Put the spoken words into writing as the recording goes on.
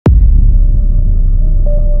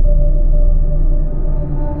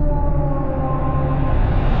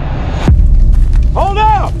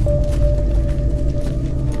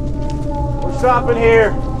up in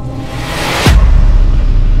here.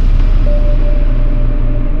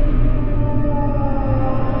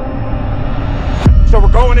 So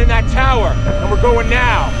we're going in that tower, and we're going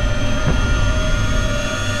now.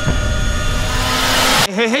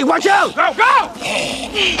 Hey, watch out! Go, go!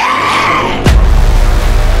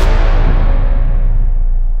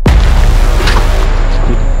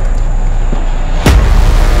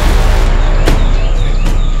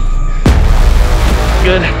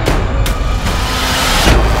 Good.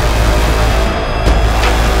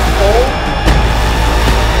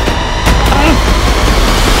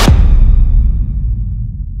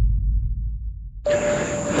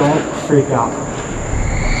 Don't freak out.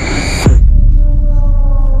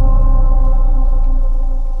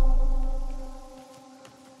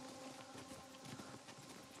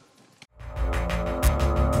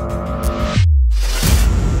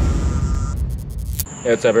 Hey,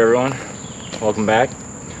 what's up everyone? Welcome back.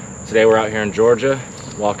 Today we're out here in Georgia,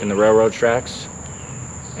 walking the railroad tracks,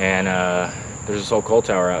 and there's this old coal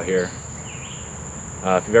tower out here.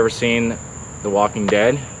 If you've ever seen The Walking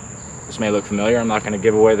Dead, this may look familiar. I'm not going to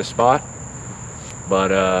give away the spot,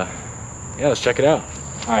 but yeah, let's check it out.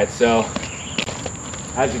 All right, so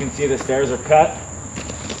as you can see, the stairs are cut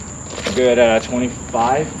a good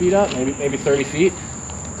 25 feet up, maybe 30 feet.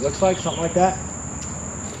 Looks like something like that.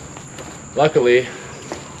 Luckily,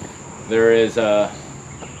 there is a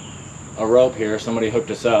rope here. Somebody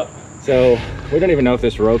hooked us up. So we don't even know if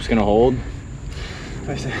this rope's gonna hold.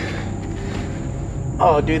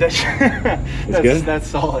 Oh, dude, that's good? That's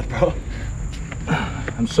solid, bro.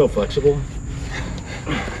 I'm so flexible.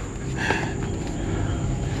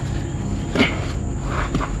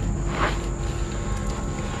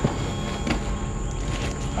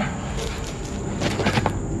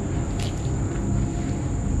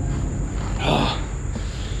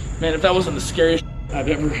 Man, if that wasn't the scariest I've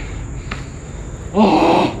ever...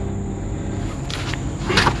 Oh!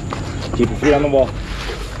 Keep your feet on the wall.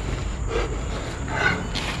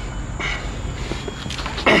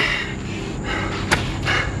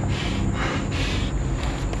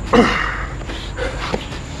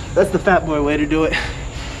 That's the fat boy way to do it.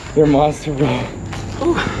 You're a monster, bro.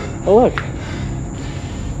 Ooh. Oh, look.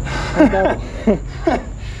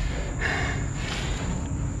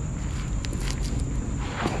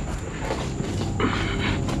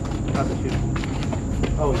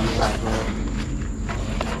 Oh, you right, bro.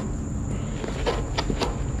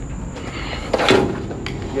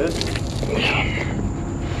 Good?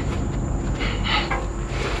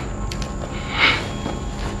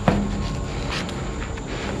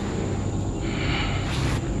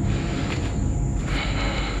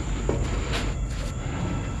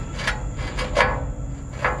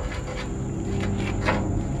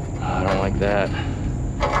 I don't like that.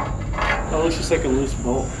 Oh, it looks just like a loose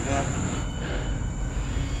bolt. Yeah.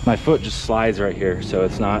 My foot just slides right here, so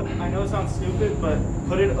it's not... I know it sounds stupid, but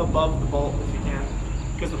put it above the bolt if you can.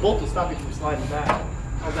 Because the bolt will stop you from sliding back.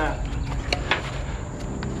 How's that?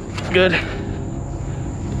 Good.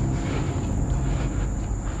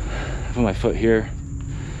 Put my foot here.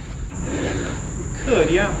 You could,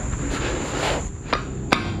 yeah.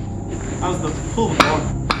 How's the pull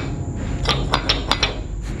going?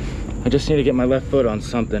 I just need to get my left foot on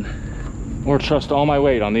something. Or trust all my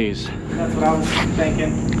weight on these. That's what I was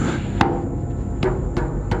thinking.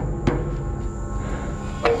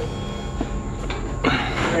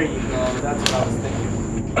 There you go. That's what I was thinking.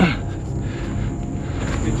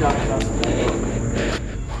 Good job, Justin.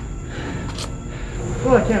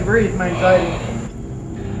 Oh, I can't breathe. My anxiety.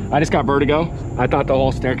 I just got vertigo. I thought the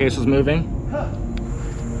whole staircase was moving. Huh.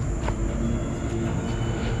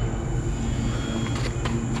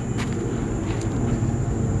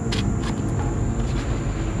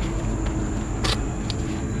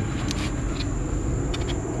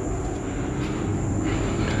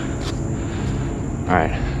 All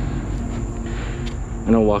right. I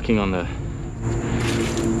know walking on the...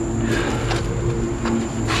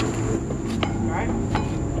 All right.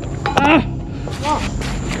 Ah! Oh.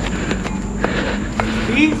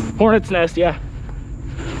 These? Hornet's nest, yeah.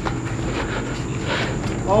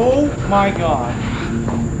 Oh my God.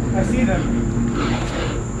 I see them.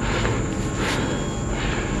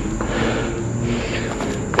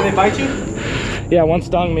 Did they bite you? Yeah, one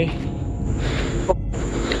stung me.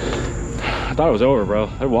 I thought it was over, bro.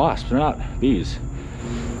 They're wasps, they're not bees.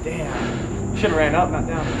 Damn. Should have ran up, not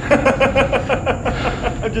down.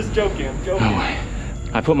 I'm just joking, I'm joking. No way.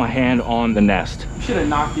 I put my hand on the nest. You should have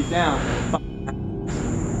knocked it down.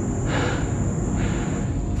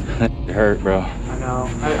 It hurt, bro. I know,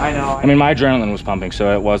 I know. I mean, my adrenaline was pumping,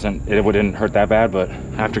 so it didn't hurt that bad, but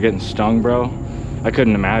after getting stung, bro, I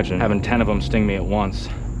couldn't imagine having 10 of them sting me at once.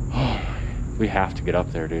 Oh, we have to get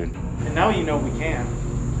up there, dude. And now you know we can.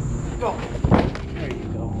 Go. There you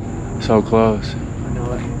go. So close. I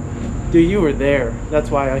know it. Dude, you were there.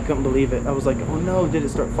 That's why I couldn't believe it. I was like, oh no, did it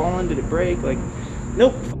start falling? Did it break? Like,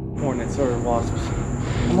 nope. Hornets or wasps.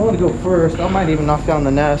 I'm going to go first. I might even knock down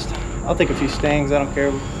the nest. I'll take a few stings. I don't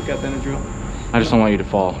care. We got Benadryl. I just don't want you to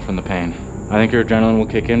fall from the pain. I think your adrenaline will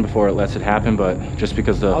kick in before it lets it happen, but just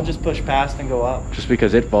because I'll just push past and go up. Just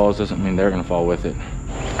because it falls doesn't mean they're gonna fall with it.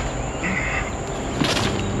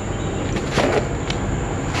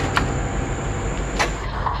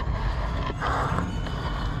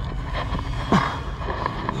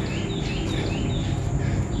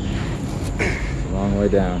 It's a long way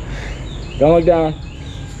down. Don't look down.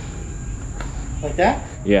 Like that?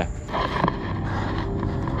 Yeah.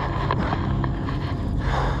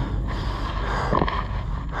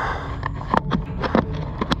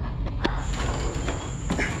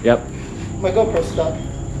 Yep. My GoPro's stuck.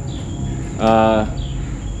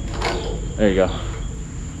 There you go.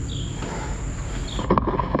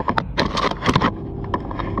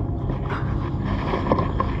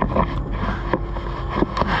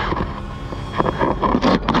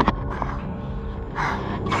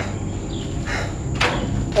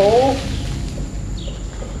 Oh.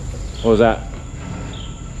 What was that?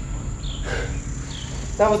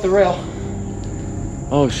 That was the rail.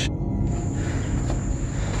 Oh, sh.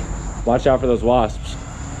 Watch out for those wasps.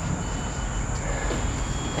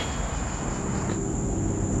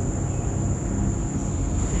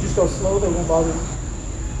 You just go slow, they won't bother you.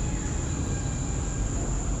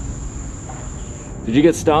 Did you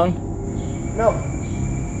get stung? No.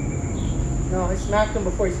 No, I smacked him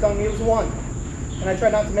before he stung me. It was one. And I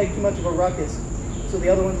tried not to make too much of a ruckus so the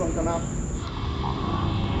other ones won't come out.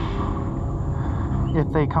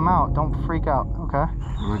 If they come out, don't freak out, okay?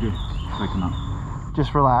 What do I do if they come out?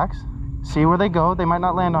 Just relax. See where they go. They might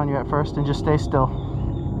not land on you at first, and just stay still.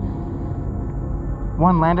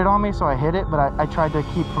 One landed on me, so I hit it, but I tried to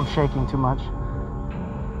keep from shaking too much.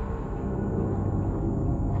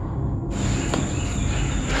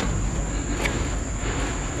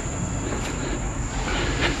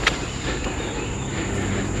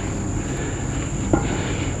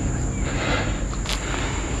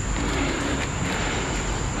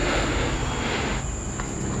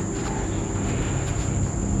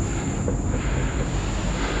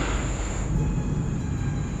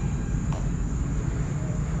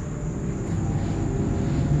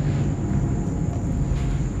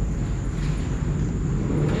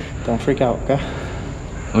 Don't freak out, okay?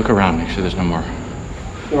 Look around, make sure there's no more.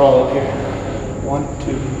 They're all up here. 1,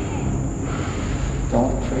 2.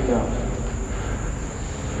 Don't freak out.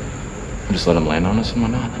 Just let them land on us and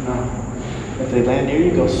whatnot? No. If they land near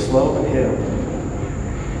you, go slow and hit them.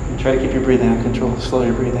 And try to keep your breathing under control. Slow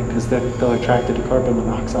your breathing, because they'll attract to carbon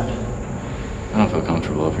monoxide. I don't feel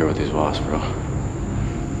comfortable up here with these wasps, bro.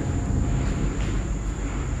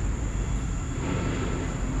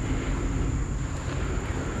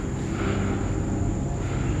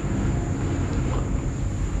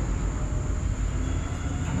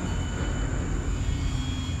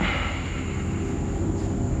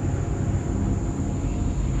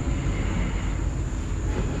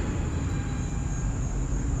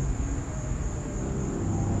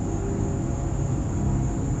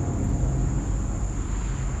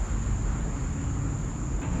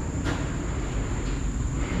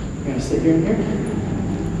 You're gonna sit here and here?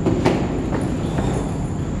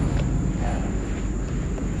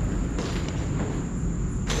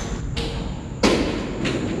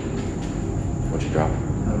 What'd you drop? A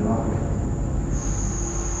rock.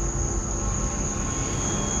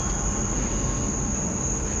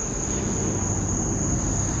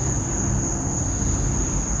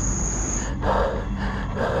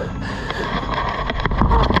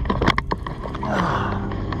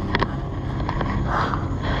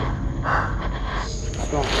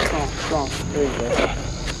 Strong. There you go.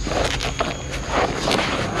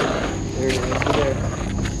 There it is. There.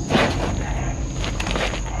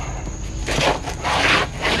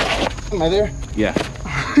 Am I there? Yeah.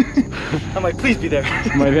 I'm like, please be there.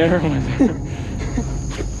 Am I there? Am I there?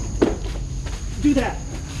 Do that.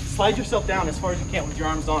 Slide yourself down as far as you can with your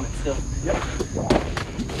arms on it still. Yep.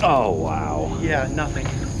 Oh, wow. Yeah, nothing.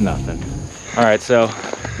 Nothing. All right, so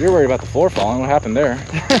you're worried about the floor falling. What happened there?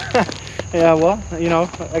 Yeah, well, you know,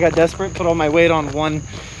 I got desperate, put all my weight on one,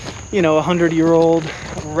 you know, 100-year-old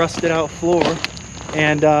rusted out floor,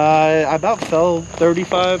 and I about fell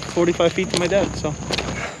 35, 45 feet to my death, so.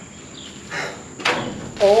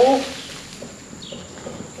 Oh.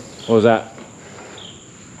 What was that?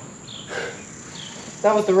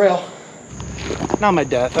 That was the rail. not my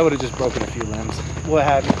death. I would have just broken a few limbs, what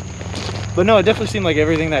have you. But no, it definitely seemed like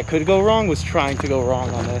everything that could go wrong was trying to go wrong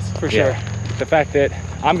on this, for sure. The fact that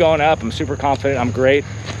I'm going up, I'm super confident, I'm great.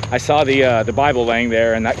 I saw the Bible laying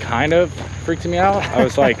there, and that kind of freaked me out. I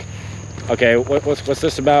was like, okay, what's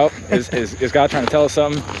this about? Is God trying to tell us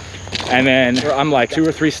something? And then I'm like 2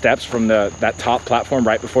 or 3 steps from that top platform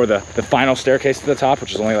right before the final staircase to the top,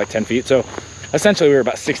 which is only like 10 feet. So essentially we were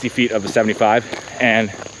about 60 feet of the 75.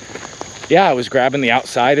 And yeah, I was grabbing the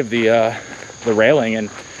outside of the railing, and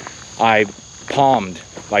I palmed,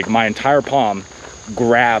 like my entire palm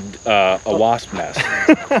grabbed a wasp nest.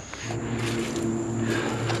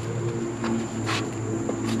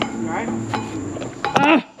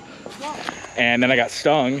 And then I got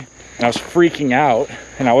stung, and I was freaking out,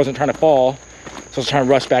 and I wasn't trying to fall, so I was trying to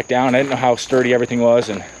rush back down. I didn't know how sturdy everything was,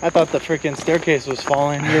 and I thought the freaking staircase was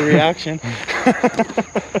falling. Your reaction.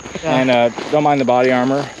 And don't mind the body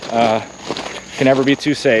armor. Can never be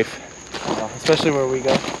too safe. Especially where we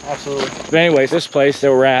go. Absolutely. But anyways, this place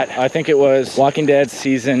that we're at, I think it was Walking Dead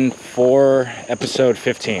season 4, episode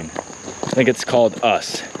 15. I think it's called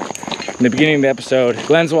Us. In the beginning of the episode,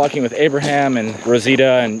 Glenn's walking with Abraham and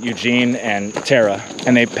Rosita and Eugene and Tara,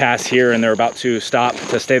 and they pass here and they're about to stop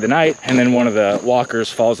to stay the night, and then one of the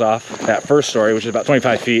walkers falls off that first story, which is about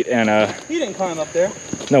 25 feet, and he didn't climb up there.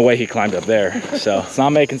 No way he climbed up there, so it's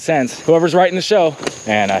not making sense. Whoever's writing the show,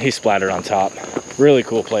 and he splattered on top. Really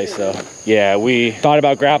cool place though. Yeah, we thought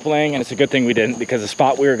about grappling, and it's a good thing we didn't, because the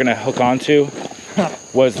spot we were gonna hook onto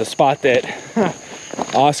was the spot that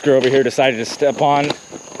Oscar over here decided to step on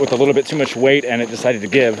with a little bit too much weight, and it decided to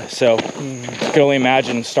give. So you can only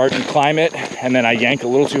imagine starting to climb it, and then I yank a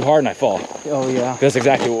little too hard and I fall. Oh yeah. That's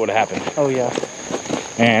exactly what would have happened. Oh yeah.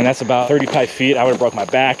 And that's about 35 feet. I would have broke my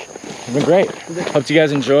back. It's been great. Hope you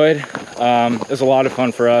guys enjoyed. It was a lot of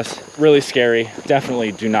fun for us. Really scary.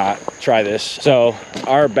 Definitely do not try this. So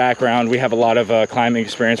our background, we have a lot of climbing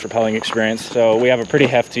experience, rappelling experience. So we have a pretty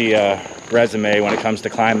hefty resume when it comes to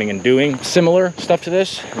climbing and doing similar stuff to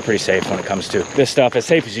this. We're pretty safe when it comes to this stuff, as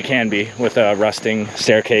safe as you can be with a rusting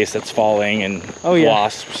staircase that's falling and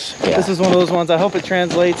wasps. Yeah. This is one of those ones. I hope it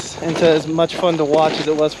translates into as much fun to watch as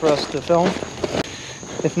it was for us to film.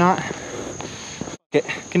 If not, okay,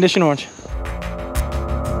 condition orange.